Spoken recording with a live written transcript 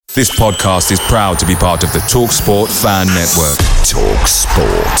This podcast is proud to be part of the TalkSport Fan Network.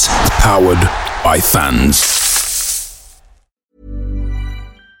 TalkSport. Powered by fans.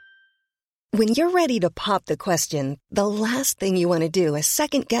 When you're ready to pop the question, the last thing you want to do is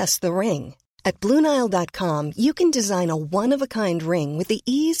second-guess the ring. At BlueNile.com, you can design a one-of-a-kind ring with the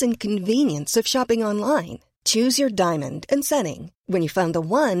ease and convenience of shopping online. Choose your diamond and setting. When you find the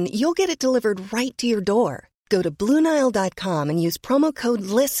one, you'll get it delivered right to your door. Go to BlueNile.com and use promo code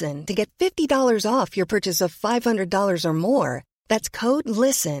LISTEN to get $50 off your purchase of $500 or more. That's code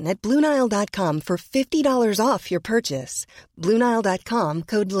LISTEN at BlueNile.com for $50 off your purchase. BlueNile.com,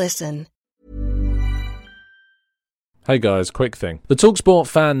 code LISTEN. Hey guys, quick thing. The TalkSport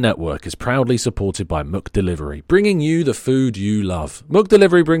Fan Network is proudly supported by McDelivery, bringing you the food you love.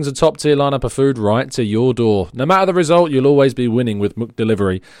 McDelivery brings a top-tier lineup of food right to your door. No matter the result, you'll always be winning with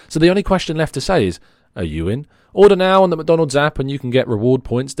McDelivery. So the only question left to say is, are you in? Order now on the McDonald's app and you can get reward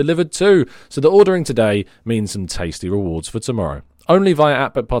points delivered too. So the ordering today means some tasty rewards for tomorrow. Only via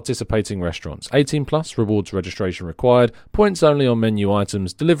app at participating restaurants. 18 plus, rewards registration required. Points only on menu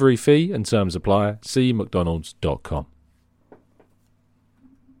items. Delivery fee and terms apply. See mcdonalds.com.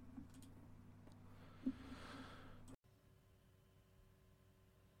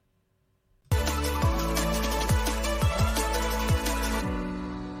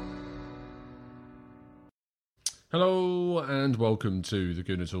 Hello and welcome to the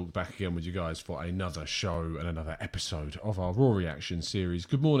Gooner Talk, back again with you guys for another show and another episode of our Raw Reaction series.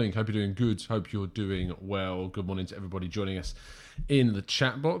 Good morning, hope you're doing good, hope you're doing well. Good morning to everybody joining us in the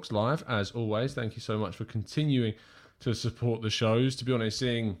chat box live, as always. Thank you so much for continuing to support the shows. To be honest,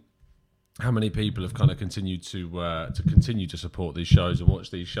 seeing how many people have kind of continued to support these shows and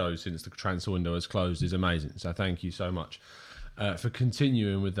watch these shows since the transfer window has closed is amazing. So thank you so much for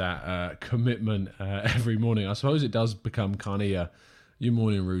continuing with that commitment every morning. I suppose it does become kind of your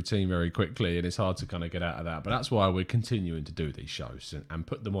morning routine very quickly, and it's hard to kind of get out of that. But that's why we're continuing to do these shows and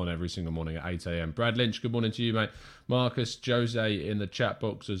put them on every single morning at 8 a.m. Brad Lynch, good morning to you, mate. Marcus, Jose in the chat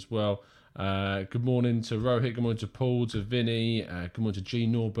box as well. Good morning to Rohit, good morning to Paul, to Vinny, good morning to G.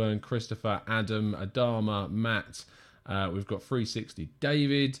 Norburn, Christopher, Adam, Adama, Matt. We've got 360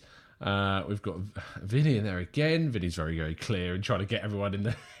 David. We've got Vinny in there again. Vinny's very, very clear and trying to get everyone in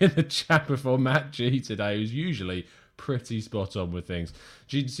the chat before Matt G today, who's usually pretty spot on with things.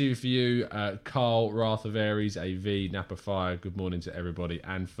 GTC for you, Carl, Rather Varies, AV, Napa Fire, good morning to everybody,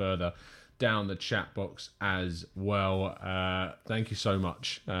 and further down the chat box as well. Thank you so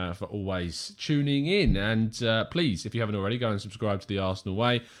much for always tuning in. And please, if you haven't already, go and subscribe to The Arsenal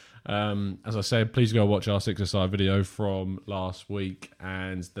Way. As I said, please go watch our 6-a-side video from last week,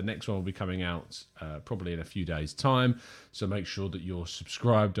 and the next one will be coming out probably in a few days' time, so make sure that you're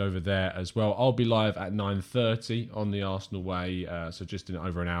subscribed over there as well. I'll be live at 9:30 on the Arsenal Way, so just in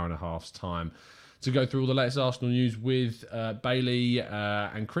over an hour and a half's time, to go through all the latest Arsenal news with Bailey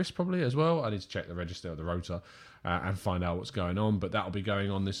and Chris probably as well. I need to check the register of the rotor and find out what's going on, but that'll be going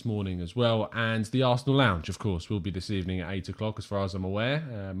on this morning as well. And the Arsenal Lounge, of course, will be this evening at 8 o'clock as far as I'm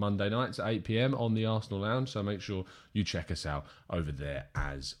aware, Monday nights at 8 p.m. on the Arsenal Lounge, so make sure you check us out over there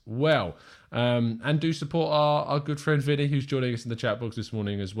as well. And do support our good friend Vinny, who's joining us in the chat box this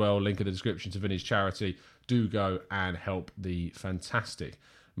morning as well. Link in the description to Vinny's charity. Do go and help the fantastic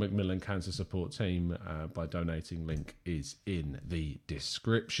Macmillan Cancer Support Team by donating. Link is in the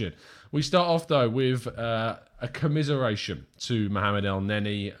description. We start off though with a commiseration to Mohamed El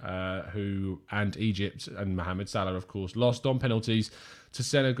Neni, who and Egypt and Mohamed Salah, of course, lost on penalties to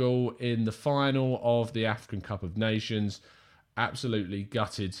Senegal in the final of the African Cup of Nations. Absolutely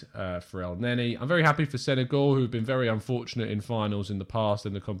gutted for El Neni. I'm very happy for Senegal, who've been very unfortunate in finals in the past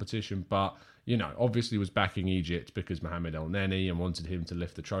in the competition, but you know, obviously was backing Egypt because Mohamed El Neni and wanted him to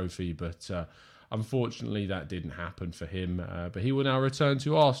lift the trophy, but unfortunately that didn't happen for him. But he will now return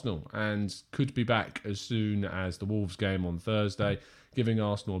to Arsenal and could be back as soon as the Wolves game on Thursday, giving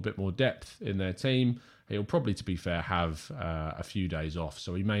Arsenal a bit more depth in their team. He'll probably, to be fair, have a few days off,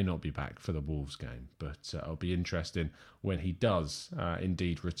 so he may not be back for the Wolves game. But it'll be interesting when he does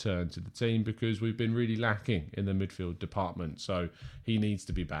indeed return to the team, because we've been really lacking in the midfield department. So he needs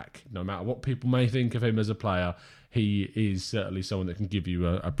to be back. No matter what people may think of him as a player, he is certainly someone that can give you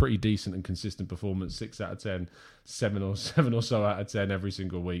a pretty decent and consistent performance, 6 out of 10, 7 or so out of 10 every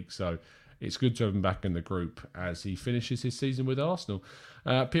single week. So it's good to have him back in the group as he finishes his season with Arsenal.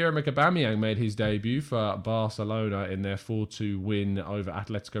 Pierre-Emerick Aubameyang made his debut for Barcelona in their 4-2 win over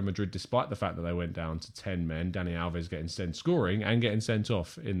Atletico Madrid, despite the fact that they went down to 10 men. Dani Alves scoring and getting sent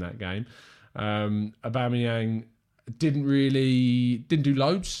off in that game. Aubameyang didn't do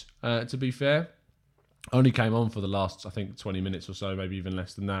loads, to be fair. Only came on for the last, I think, 20 minutes or so, maybe even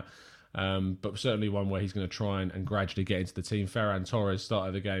less than that. But certainly one where he's going to try and gradually get into the team. Ferran Torres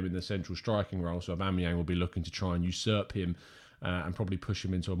started the game in the central striking role, so Aubameyang will be looking to try and usurp him and probably push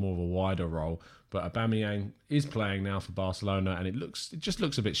him into a more of a wider role. But Aubameyang is playing now for Barcelona, and it just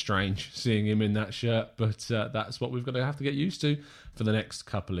looks a bit strange seeing him in that shirt. But that's what we've got to have to get used to for the next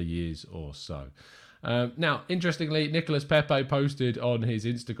couple of years or so. Now, interestingly, Nicolas Pepe posted on his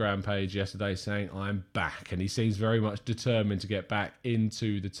Instagram page yesterday saying, "I'm back," and he seems very much determined to get back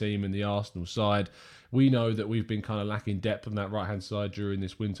into the team in the Arsenal side. We know that we've been kind of lacking depth on that right-hand side during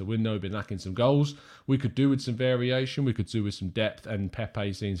this winter window. We've been lacking some goals. We could do with some variation. We could do with some depth, and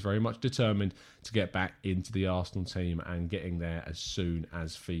Pepe seems very much determined to get back into the Arsenal team and getting there as soon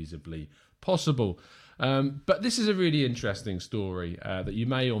as feasibly possible. But this is a really interesting story that you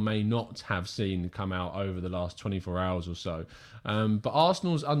may or may not have seen come out over the last 24 hours or so. But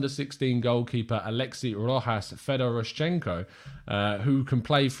Arsenal's under-16 goalkeeper Alexei Fedorushchenko, who can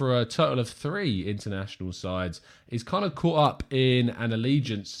play for a total of 3 international sides, is kind of caught up in an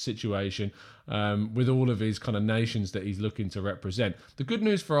allegiance situation with all of his kind of nations that he's looking to represent. The good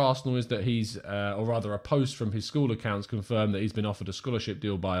news for Arsenal is that he's, or rather a post from his school accounts confirmed that he's been offered a scholarship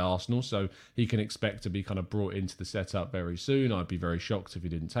deal by Arsenal, so he can expect to be kind of brought into the setup very soon. I'd be very shocked if he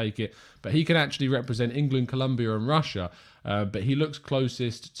didn't take it. But he can actually represent England, Colombia and Russia. But he looks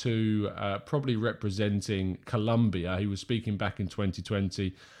closest to probably representing Colombia. He was speaking back in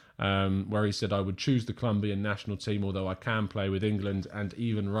 2020 where he said, "I would choose the Colombian national team, although I can play with England and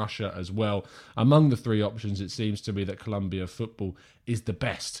even Russia as well. Among the 3 options, it seems to me that Colombia football is the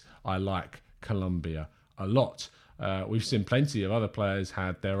best. I like Colombia a lot." We've seen plenty of other players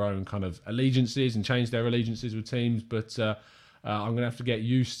had their own kind of allegiances and changed their allegiances with teams, but I'm going to have to get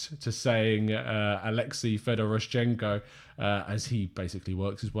used to saying Alexei Fedorushchenko as he basically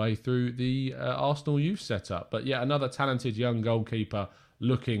works his way through the Arsenal youth setup. But yeah, another talented young goalkeeper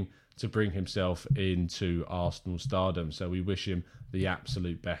looking to bring himself into Arsenal stardom. So we wish him the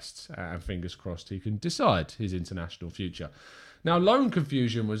absolute best and fingers crossed he can decide his international future. Now, loan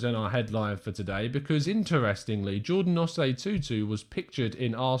confusion was in our headline for today because, interestingly, Jordan Osei-Tutu was pictured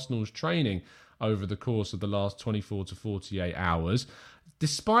in Arsenal's training over the course of the last 24 to 48 hours,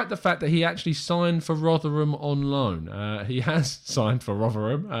 despite the fact that he actually signed for Rotherham on loan. He has signed for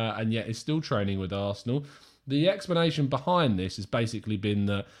Rotherham and yet is still training with Arsenal. The explanation behind this has basically been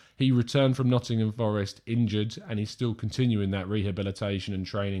that he returned from Nottingham Forest injured and he's still continuing that rehabilitation and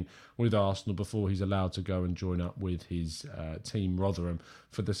training with Arsenal before he's allowed to go and join up with his team Rotherham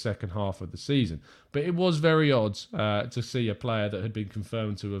for the second half of the season. But it was very odd to see a player that had been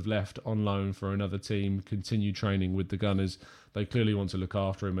confirmed to have left on loan for another team continue training with the Gunners. They clearly want to look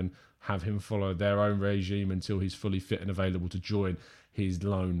after him and have him follow their own regime until he's fully fit and available to join his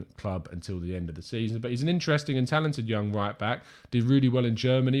loan club until the end of the season. But he's an interesting and talented young right-back. Did really well in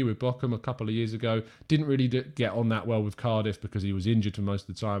Germany with Bochum a couple of years ago. Didn't really get on that well with Cardiff because he was injured for most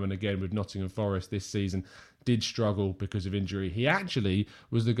of the time. And again, with Nottingham Forest this season, did struggle because of injury. He actually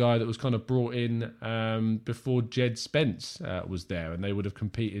was the guy that was kind of brought in before Jed Spence was there. And they would have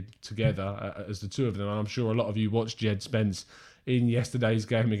competed together as the two of them. And I'm sure a lot of you watched Jed Spence in yesterday's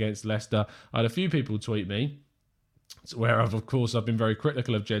game against Leicester. I had a few people tweet me, where of course I've been very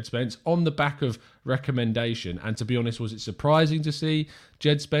critical of Jed Spence on the back of recommendation. And to be honest, was it surprising to see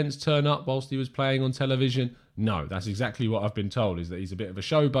Jed Spence turn up whilst he was playing on television? No, that's exactly what I've been told, is that he's a bit of a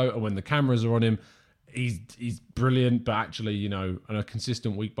showboat, and when the cameras are on him, he's brilliant. But actually, you know, on a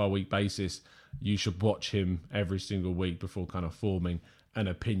consistent week-by-week basis, you should watch him every single week before kind of forming an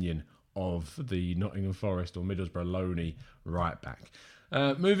opinion of the Nottingham Forest or Middlesbrough loanee right back.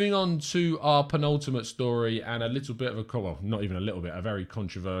 Moving on to our penultimate story, and a little bit of a, well, not even a little bit, a very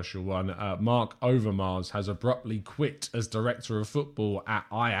controversial one. Mark Overmars has abruptly quit as director of football at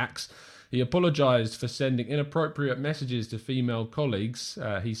Ajax. He apologised for sending inappropriate messages to female colleagues.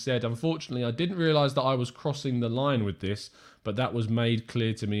 He said, "Unfortunately, I didn't realise that I was crossing the line with this, but that was made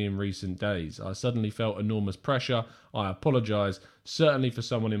clear to me in recent days. I suddenly felt enormous pressure. I apologise. Certainly for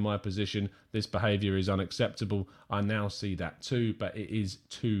someone in my position, this behaviour is unacceptable. I now see that too, but it is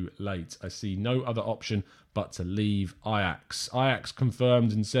too late. I see no other option but to leave Ajax." Ajax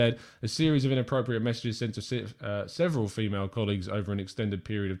confirmed and said a series of inappropriate messages sent to several female colleagues over an extended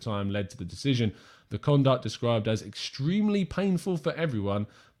period of time led to the decision. The conduct described as extremely painful for everyone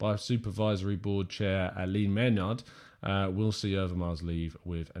by Supervisory Board Chair Aline Maynard will see Overmars leave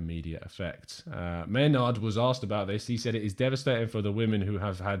with immediate effect. Maynard was asked about this. He said it is devastating for the women who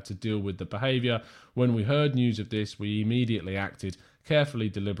have had to deal with the behaviour. When we heard news of this, we immediately acted, carefully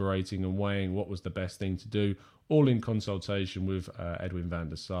deliberating and weighing what was the best thing to do, all in consultation with Edwin van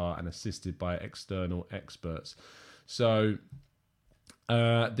der Sar and assisted by external experts. So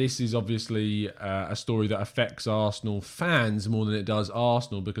this is obviously a story that affects Arsenal fans more than it does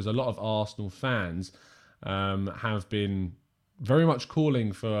Arsenal, because a lot of Arsenal fans have been very much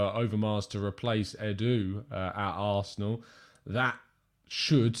calling for Overmars to replace Edu at Arsenal. That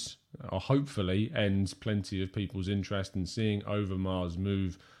should, or hopefully, end plenty of people's interest in seeing Overmars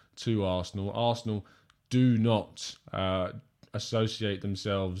move to Arsenal. Arsenal do not associate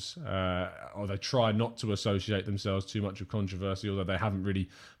themselves, or they try not to associate themselves too much with controversy, although they haven't really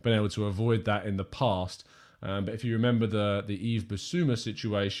been able to avoid that in the past. But if you remember the Yves Bissouma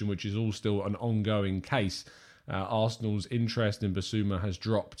situation, which is all still an ongoing case, Arsenal's interest in Bissouma has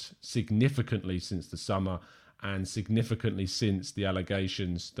dropped significantly since the summer, and significantly since the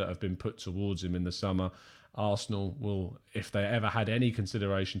allegations that have been put towards him in the summer. Arsenal will, if they ever had any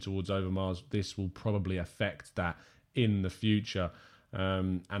consideration towards Overmars, this will probably affect that in the future.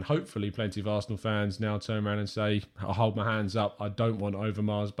 And hopefully plenty of Arsenal fans now turn around and say, I'll hold my hands up, I don't want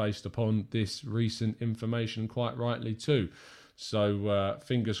Overmars based upon this recent information, quite rightly too. So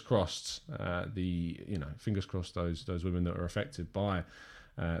fingers crossed, fingers crossed those women that are affected by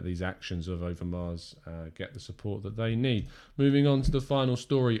these actions of Overmars get the support that they need. Moving on to the final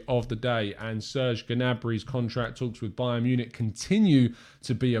story of the day, and Serge Gnabry's contract talks with Bayern Munich continue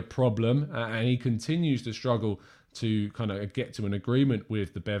to be a problem, and he continues to struggle to kind of get to an agreement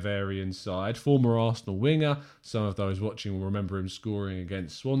with the Bavarian side. Former Arsenal winger, some of those watching will remember him scoring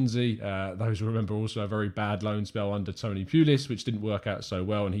against Swansea. Those who remember also a very bad loan spell under Tony Pulis, which didn't work out so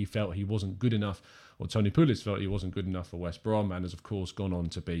well, and he felt he wasn't good enough, or Tony Pulis felt he wasn't good enough for West Brom, and has of course gone on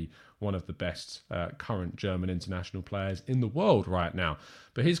to be one of the best current German international players in the world right now.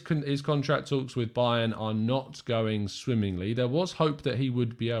 But his contract talks with Bayern are not going swimmingly. There was hope that he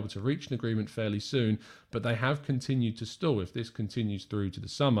would be able to reach an agreement fairly soon, but they have continued to stall. If this continues through to the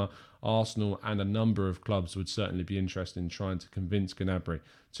summer, Arsenal and a number of clubs would certainly be interested in trying to convince Gnabry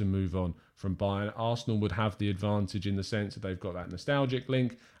to move on from Bayern. Arsenal would have the advantage in the sense that they've got that nostalgic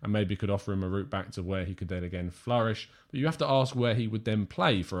link and maybe could offer him a route back to where he could then again flourish. But you have to ask where he would then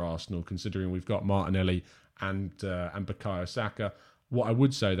play for Arsenal, considering we've got Martinelli and Bukayo Saka. What I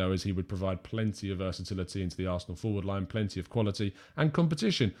would say, though, is he would provide plenty of versatility into the Arsenal forward line, plenty of quality and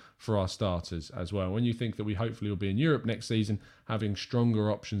competition for our starters as well. When you think that we hopefully will be in Europe next season, having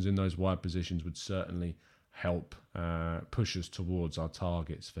stronger options in those wide positions would certainly help push us towards our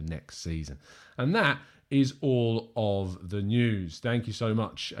targets for next season. And that is all of the news. Thank you so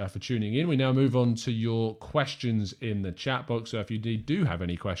much for tuning in. We now move on to your questions in the chat box. So if you do have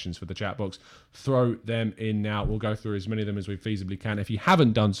any questions for the chat box, throw them in now. We'll go through as many of them as we feasibly can. If you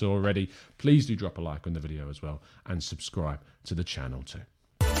haven't done so already, please do drop a like on the video as well and subscribe to the channel too.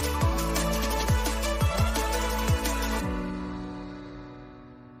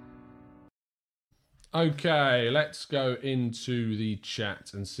 Okay, let's go into the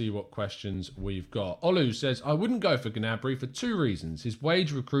chat and see what questions we've got. Olu says, I wouldn't go for Gnabry for two reasons. His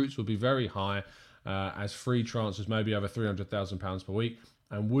wage recruits would be very high, as free transfers maybe over £300,000 per week,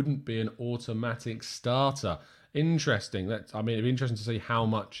 and wouldn't be an automatic starter. Interesting. It'd be interesting to see how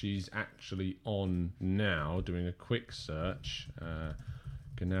much he's actually on now. Doing a quick search.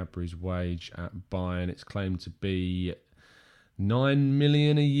 Gnabry's wage at Bayern, it's claimed to be 9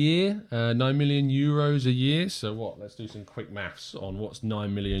 million a year, 9 million euros a year. So what? Let's do some quick maths on what's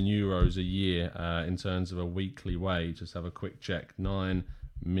 9 million euros a year in terms of a weekly wage. Let's have a quick check. 9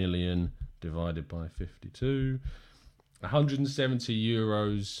 million divided by 52. 170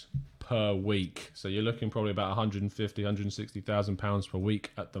 euros per week. So you're looking probably about 150, 160,000 pounds per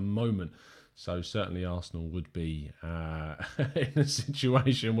week at the moment. So certainly Arsenal would be in a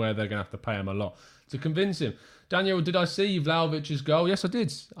situation where they're going to have to pay him a lot to convince him. Daniel, did I see Vlahovic's goal? Yes, I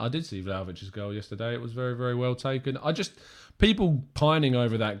did. I did see Vlahovic's goal yesterday. It was very, very well taken. People pining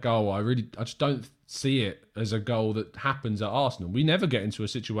over that goal, I just don't see it as a goal that happens at Arsenal. We never get into a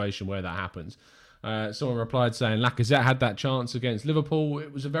situation where that happens. Someone replied saying Lacazette had that chance against Liverpool.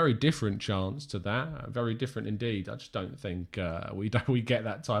 It was a very different chance to that, very different indeed. I just don't think we get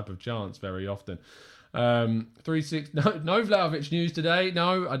that type of chance very often. 3-6. No Vlahovic news today.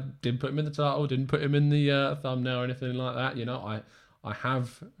 No, I didn't put him in the title. Didn't put him in the thumbnail or anything like that. You know, I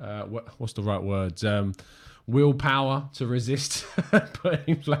have what's the right words? willpower to resist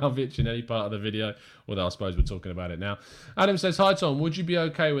putting Vlahovic in any part of the video, although I suppose we're talking about it now. Adam says, hi Tom, would you be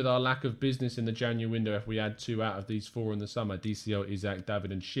okay with our lack of business in the January window if we add 2 out of these 4 in the summer, DCL, Isak,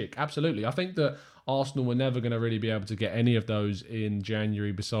 David and Schick? Absolutely. I think that Arsenal were never going to really be able to get any of those in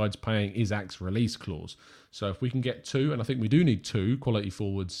January besides paying Isak's release clause. So if we can get 2, and I think we do need 2 quality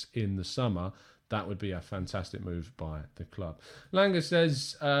forwards in the summer, that would be a fantastic move by the club. Langer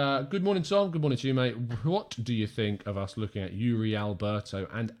says, good morning, Tom. Good morning to you, mate. What do you think of us looking at Yuri Alberto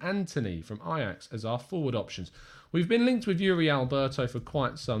and Anthony from Ajax as our forward options? We've been linked with Yuri Alberto for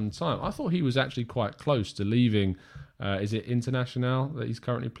quite some time. I thought he was actually quite close to leaving, is it Internacional that he's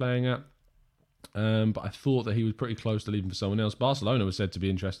currently playing at? But I thought that he was pretty close to leaving for someone else. Barcelona was said to be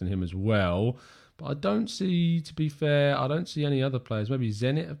interested in him as well. But I don't see, to be fair, I don't see any other players. Maybe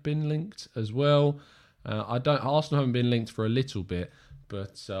Zenit have been linked as well. Arsenal haven't been linked for a little bit,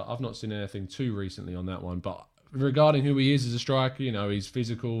 but I've not seen anything too recently on that one. But regarding who he is as a striker, you know, he's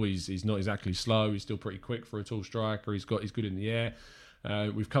physical, he's not exactly slow, he's still pretty quick for a tall striker, he's good in the air.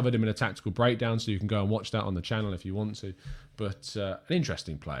 We've covered him in a tactical breakdown, so you can go and watch that on the channel if you want to. But an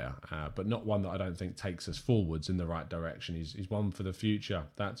interesting player, but not one that I don't think takes us forwards in the right direction. He's one for the future,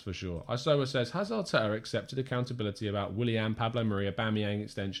 that's for sure. Isoa says, has Arteta accepted accountability about Willian, Pablo Maria, Aubameyang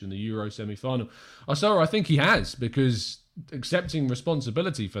extension in the Euro semi-final? Isoa, I think he has, because accepting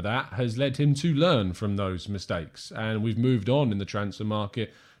responsibility for that has led him to learn from those mistakes. And we've moved on in the transfer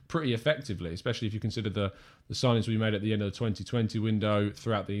market pretty effectively, especially if you consider the signings we made at the end of the 2020 window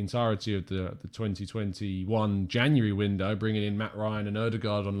throughout the entirety of the 2021 January window, bringing in Matt Ryan and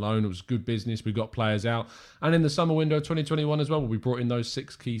Ødegaard on loan. It was good business. We got players out. And in the summer window of 2021 as well, we brought in those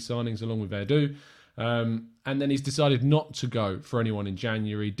 6 key signings along with Edu. And then he's decided not to go for anyone in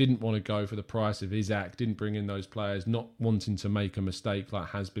January, didn't want to go for the price of Isak, didn't bring in those players, not wanting to make a mistake like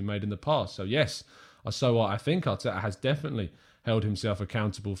has been made in the past. So yes, I think Arteta has definitely held himself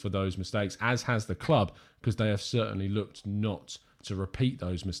accountable for those mistakes, as has the club, because they have certainly looked not to repeat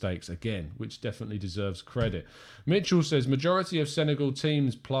those mistakes again, which definitely deserves credit. Mitchell says, majority of Senegal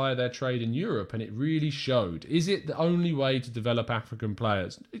teams ply their trade in Europe, and it really showed. Is it the only way to develop African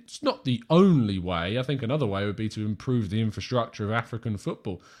players? It's not the only way. I think another way would be to improve the infrastructure of African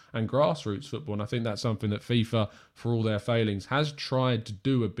football and grassroots football, and I think that's something that FIFA, for all their failings, has tried to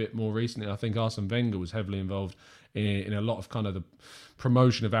do a bit more recently. I think Arsene Wenger was heavily involved in a lot of kind of the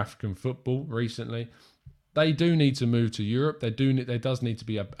promotion of African football recently. They do need to move to Europe. There does need to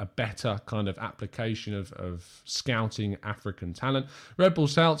be a better kind of application of scouting African talent. Red Bull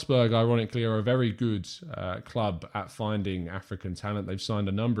Salzburg, ironically, are a very good club at finding African talent. They've signed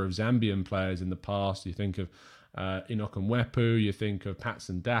a number of Zambian players in the past. You think of Enoch Mwepu, you think of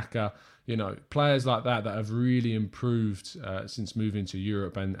Patson Daka, you know, players like that have really improved since moving to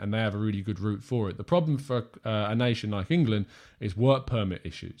Europe, and they have a really good route for it. The problem for a nation like England is work permit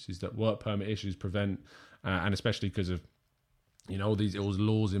issues, prevent, and especially because of, you know, all these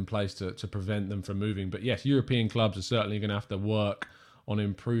laws in place to prevent them from moving. But yes, European clubs are certainly going to have to work on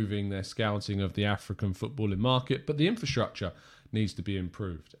improving their scouting of the African footballing market, but the infrastructure needs to be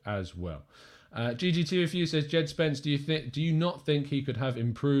improved as well. GG2FU says, Jed Spence, do you not think he could have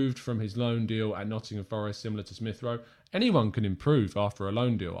improved from his loan deal at Nottingham Forest, similar to Smith Rowe? Anyone can improve after a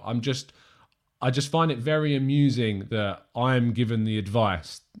loan deal. I just find it very amusing that I'm given the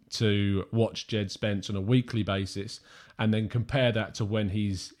advice to watch Jed Spence on a weekly basis and then compare that to when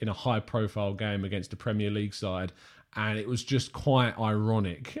he's in a high-profile game against a Premier League side. And it was just quite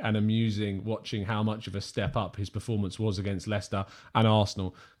ironic and amusing watching how much of a step up his performance was against Leicester and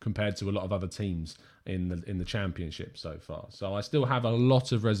Arsenal compared to a lot of other teams in the Championship so far. So I still have a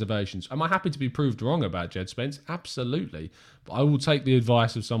lot of reservations. Am I happy to be proved wrong about Jed Spence? Absolutely. But I will take the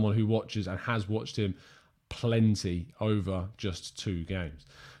advice of someone who watches and has watched him plenty over just 2 games.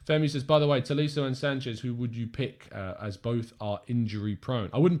 Femi says, by the way, Tolisso and Sanchez, who would you pick as both are injury prone?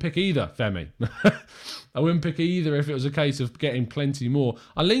 I wouldn't pick either, Femi. I wouldn't pick either if it was a case of getting plenty more.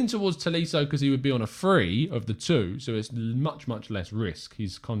 I lean towards Tolisso because he would be on a free of the 2, so it's much, much less risk.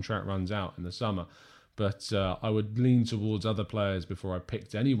 His contract runs out in the summer. But I would lean towards other players before I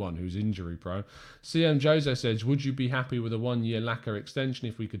picked anyone who's injury prone. CM Jose says, would you be happy with a 1-year lacquer extension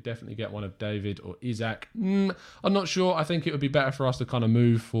if we could definitely get one of David or Isak? I'm not sure. I think it would be better for us to kind of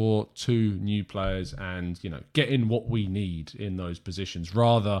move for 2 new players and, you know, get in what we need in those positions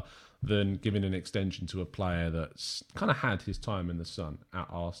rather than giving an extension to a player that's kind of had his time in the sun at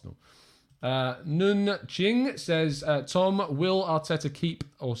Arsenal. Nun Ching says, Tom, will Arteta keep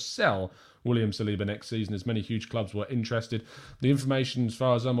or sell William Saliba next season, as many huge clubs were interested? The information, as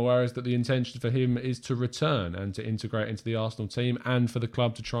far as I'm aware, is that the intention for him is to return and to integrate into the Arsenal team, and for the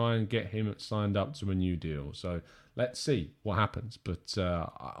club to try and get him signed up to a new deal. So let's see what happens. But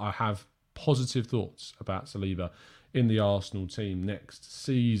I have positive thoughts about Saliba in the Arsenal team next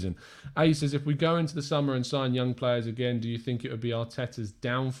season. A says, if we go into the summer and sign young players again, do you think it would be Arteta's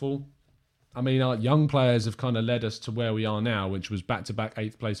downfall? I mean, our young players have kind of led us to where we are now, which was back-to-back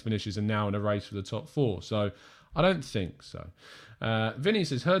 8th place finishes and now in a race for the top 4. So I don't think so. Vinny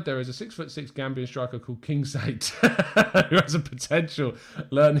says, heard there is a 6'6" Gambian striker called King Saint who has a potential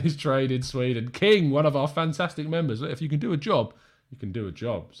learn his trade in Sweden. King, one of our fantastic members. Look, if you can do a job, you can do a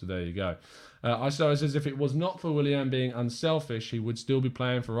job. So there you go. Iso says, if it was not for Willian being unselfish, he would still be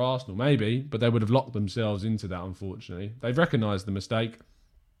playing for Arsenal. Maybe, but they would have locked themselves into that, unfortunately. They've recognised the mistake.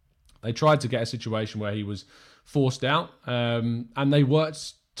 They tried to get a situation where he was forced out, and they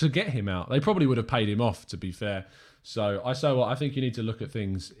worked to get him out. They probably would have paid him off, to be fair. So I think you need to look at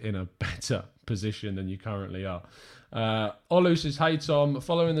things in a better position than you currently are. Olu says, hey Tom,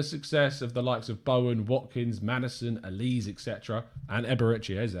 following the success of the likes of Bowen, Watkins, Madison, Elise, etc., and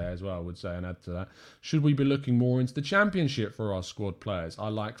Eberechi Eze as well, I would say, and add to that, should we be looking more into the Championship for our squad players? I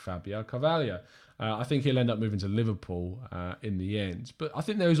like Fabio Carvalho. I think he'll end up moving to Liverpool in the end. But I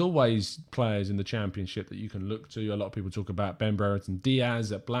think there's always players in the Championship that you can look to. A lot of people talk about Ben Brereton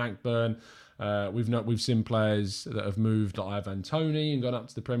Diaz at Blackburn. We've seen players that have moved like Ivan Toney and gone up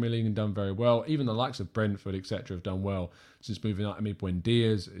to the Premier League and done very well. Even the likes of Brentford, etc., have done well since moving up. Emi Buendia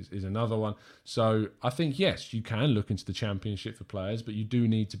is another one. So I think, yes, you can look into the Championship for players, but you do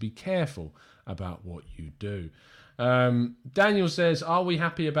need to be careful about what you do. Daniel says, are we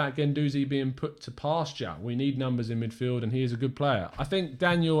happy about Guendouzi being put to pasture? We need numbers in midfield and he is a good player. I think,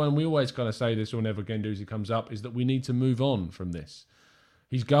 Daniel, and we always kind of say this whenever Guendouzi comes up, is that we need to move on from this.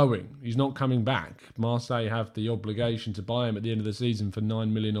 He's going. He's not coming back. Marseille have the obligation to buy him at the end of the season for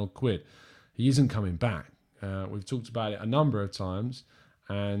 9 million odd quid. He isn't coming back. We've talked about it a number of times,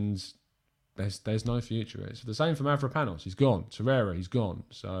 and there's no future. It's the same for Mavropanos. He's gone. Torreira, he's gone.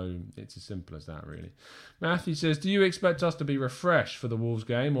 So it's as simple as that, really. Matthew says, do you expect us to be refreshed for the Wolves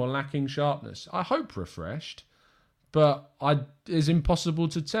game or lacking sharpness? I hope refreshed, but it's impossible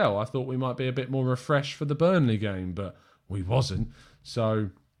to tell. I thought we might be a bit more refreshed for the Burnley game, but we wasn't. So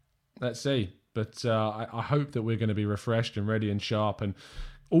let's see. But I hope that we're going to be refreshed and ready and sharp and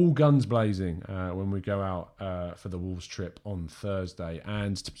all guns blazing when we go out for the Wolves trip on Thursday.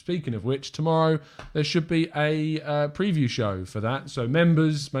 And speaking of which, tomorrow there should be a preview show for that. So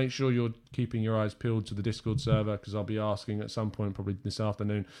members, make sure you're keeping your eyes peeled to the Discord server, because I'll be asking at some point, probably this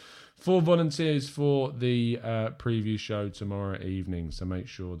afternoon, for volunteers for the preview show tomorrow evening. So make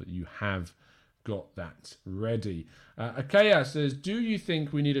sure that you have got that ready. Akaya says, do you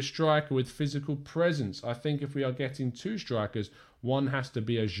think we need a striker with physical presence? I think if we are getting two strikers, one has to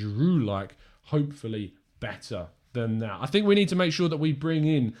be a Giroud-like, hopefully better than that. I think we need to make sure that we bring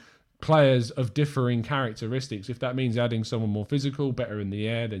in players of differing characteristics. If that means adding someone more physical, better in the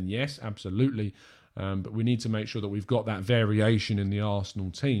air, then yes, absolutely. But we need to make sure that we've got that variation in the Arsenal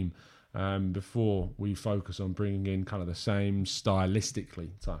team before we focus on bringing in kind of the same stylistically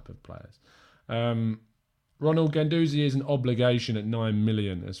type of players. Ronald, Guendouzi is an obligation at 9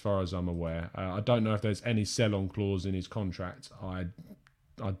 million as far as I'm aware. I don't know if there's any sell-on clause in his contract. I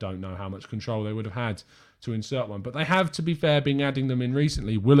don't know how much control they would have had to insert one. But they have, to be fair, been adding them in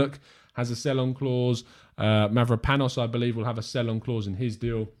recently. Willock has a sell-on clause. Mavropanos, I believe, will have a sell-on clause in his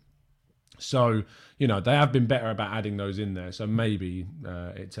deal. So, they have been better about adding those in there. So maybe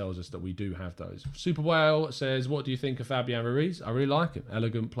it tells us that we do have those. Super Whale says, what do you think of Fabian Ruiz? I really like him.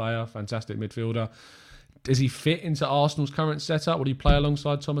 Elegant player, fantastic midfielder. Does he fit into Arsenal's current setup? Would he play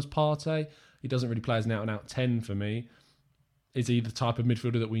alongside Thomas Partey? He doesn't really play as an out-and-out 10 for me. Is he the type of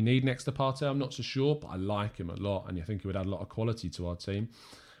midfielder that we need next to Partey? I'm not so sure, but I like him a lot, and I think he would add a lot of quality to our team.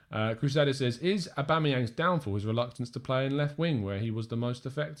 Crusader says, is Aubameyang's downfall his reluctance to play in left wing where he was the most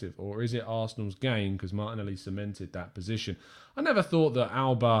effective? Or is it Arsenal's gain because Martinelli cemented that position? I never thought that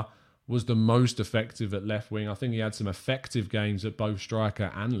Alba was the most effective at left wing. I think he had some effective games at both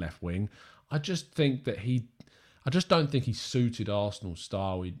striker and left wing. I just think that I just don't think he suited Arsenal's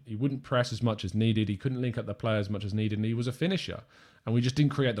style. He wouldn't press as much as needed. He couldn't link up the play as much as needed, and he was a finisher. And we just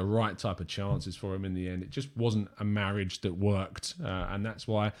didn't create the right type of chances for him in the end. It just wasn't a marriage that worked, and that's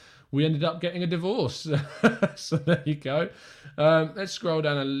why we ended up getting a divorce. So there you go. Let's scroll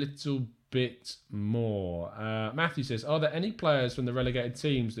down a little bit more. Matthew says, are there any players from the relegated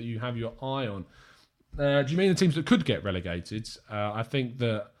teams that you have your eye on? Do you mean the teams that could get relegated? I think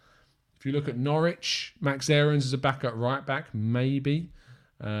that If you look at Norwich, Max Aarons is a backup right back, maybe.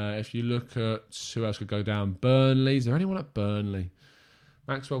 If you look at who else could go down, Burnley. Is there anyone at Burnley?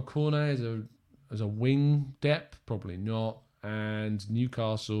 Maxwell Cornet as a wing depth, probably not. And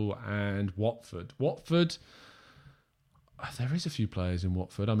Newcastle and Watford. There is a few players in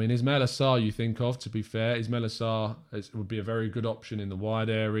Watford. I mean, Ismail Assar you think of, to be fair. Ismail Assar would be a very good option in the wide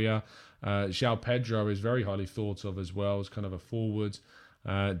area. João Pedro is very highly thought of as well as kind of a forward.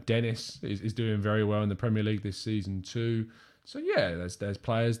 Dennis is doing very well in the Premier League this season too. So yeah, there's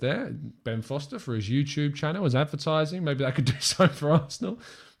players there. Ben Foster for his YouTube channel as advertising. Maybe that could do so for Arsenal.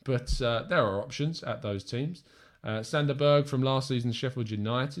 But there are options at those teams. Sander Berg from last season's Sheffield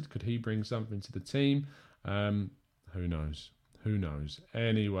United. Could he bring something to the team? Who knows?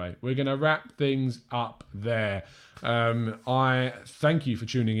 Anyway, we're going to wrap things up there. I thank you for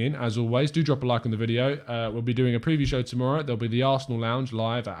tuning in. As always, do drop a like on the video. We'll be doing a preview show tomorrow. There'll be the Arsenal Lounge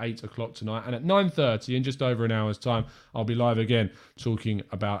live at 8 o'clock tonight. And at 9:30, in just over an hour's time, I'll be live again talking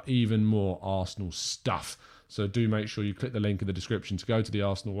about even more Arsenal stuff. So do make sure you click the link in the description to go to the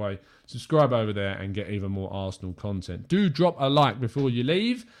Arsenal Way. Subscribe over there and get even more Arsenal content. Do drop a like before you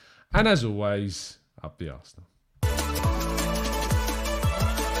leave. And as always, up the Arsenal.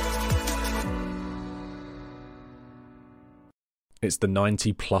 It's the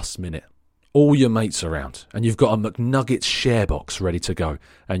 90-plus minute. All your mates around, and you've got a McNuggets share box ready to go,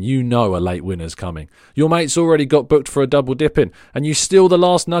 and you know a late winner's coming. Your mate's already got booked for a double dipping, and you steal the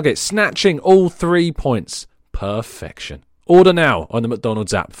last nugget, snatching all 3 points. Perfection. Order now on the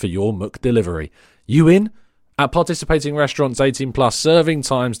McDonald's app for your McDelivery. You in? At participating restaurants 18+, serving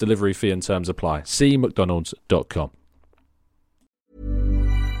times, delivery fee and terms apply. See mcdonalds.com.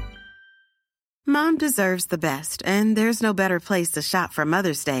 Mom deserves the best, and there's no better place to shop for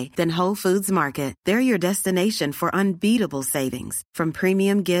Mother's Day than Whole Foods Market. They're your destination for unbeatable savings, from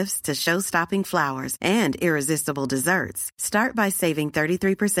premium gifts to show-stopping flowers and irresistible desserts. Start by saving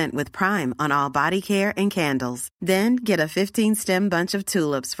 33% with Prime on all body care and candles. Then get a 15-stem bunch of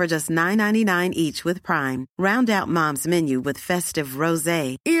tulips for just $9.99 each with Prime. Round out Mom's menu with festive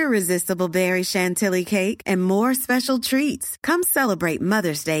rosé, irresistible berry chantilly cake, and more special treats. Come celebrate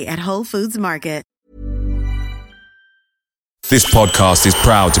Mother's Day at Whole Foods Market. This podcast is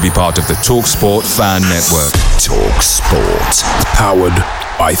proud to be part of the TalkSport Fan Network. TalkSport. Powered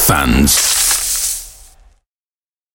by fans.